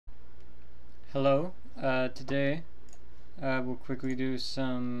Hello, today we'll quickly do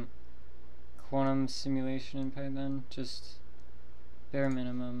some quantum simulation in Python, just bare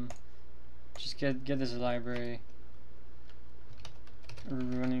minimum. Just get this library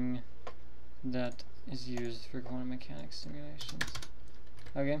running that is used for quantum mechanics simulations.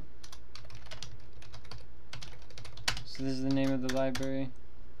 Okay. So this is the name of the library.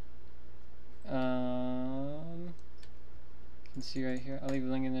 You can see right here. I'll leave a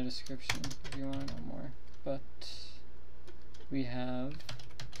link in the description if you want to know more. But we have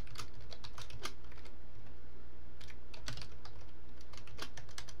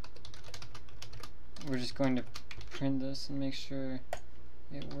we're just going to print this and make sure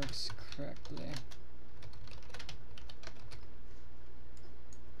it works correctly.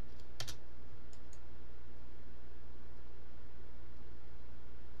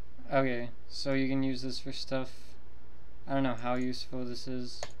 Okay, so you can use this for stuff. I don't know how useful this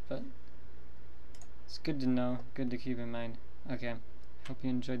is, but it's good to know, good to keep in mind. Okay, hope you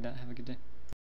enjoyed that. Have a good day.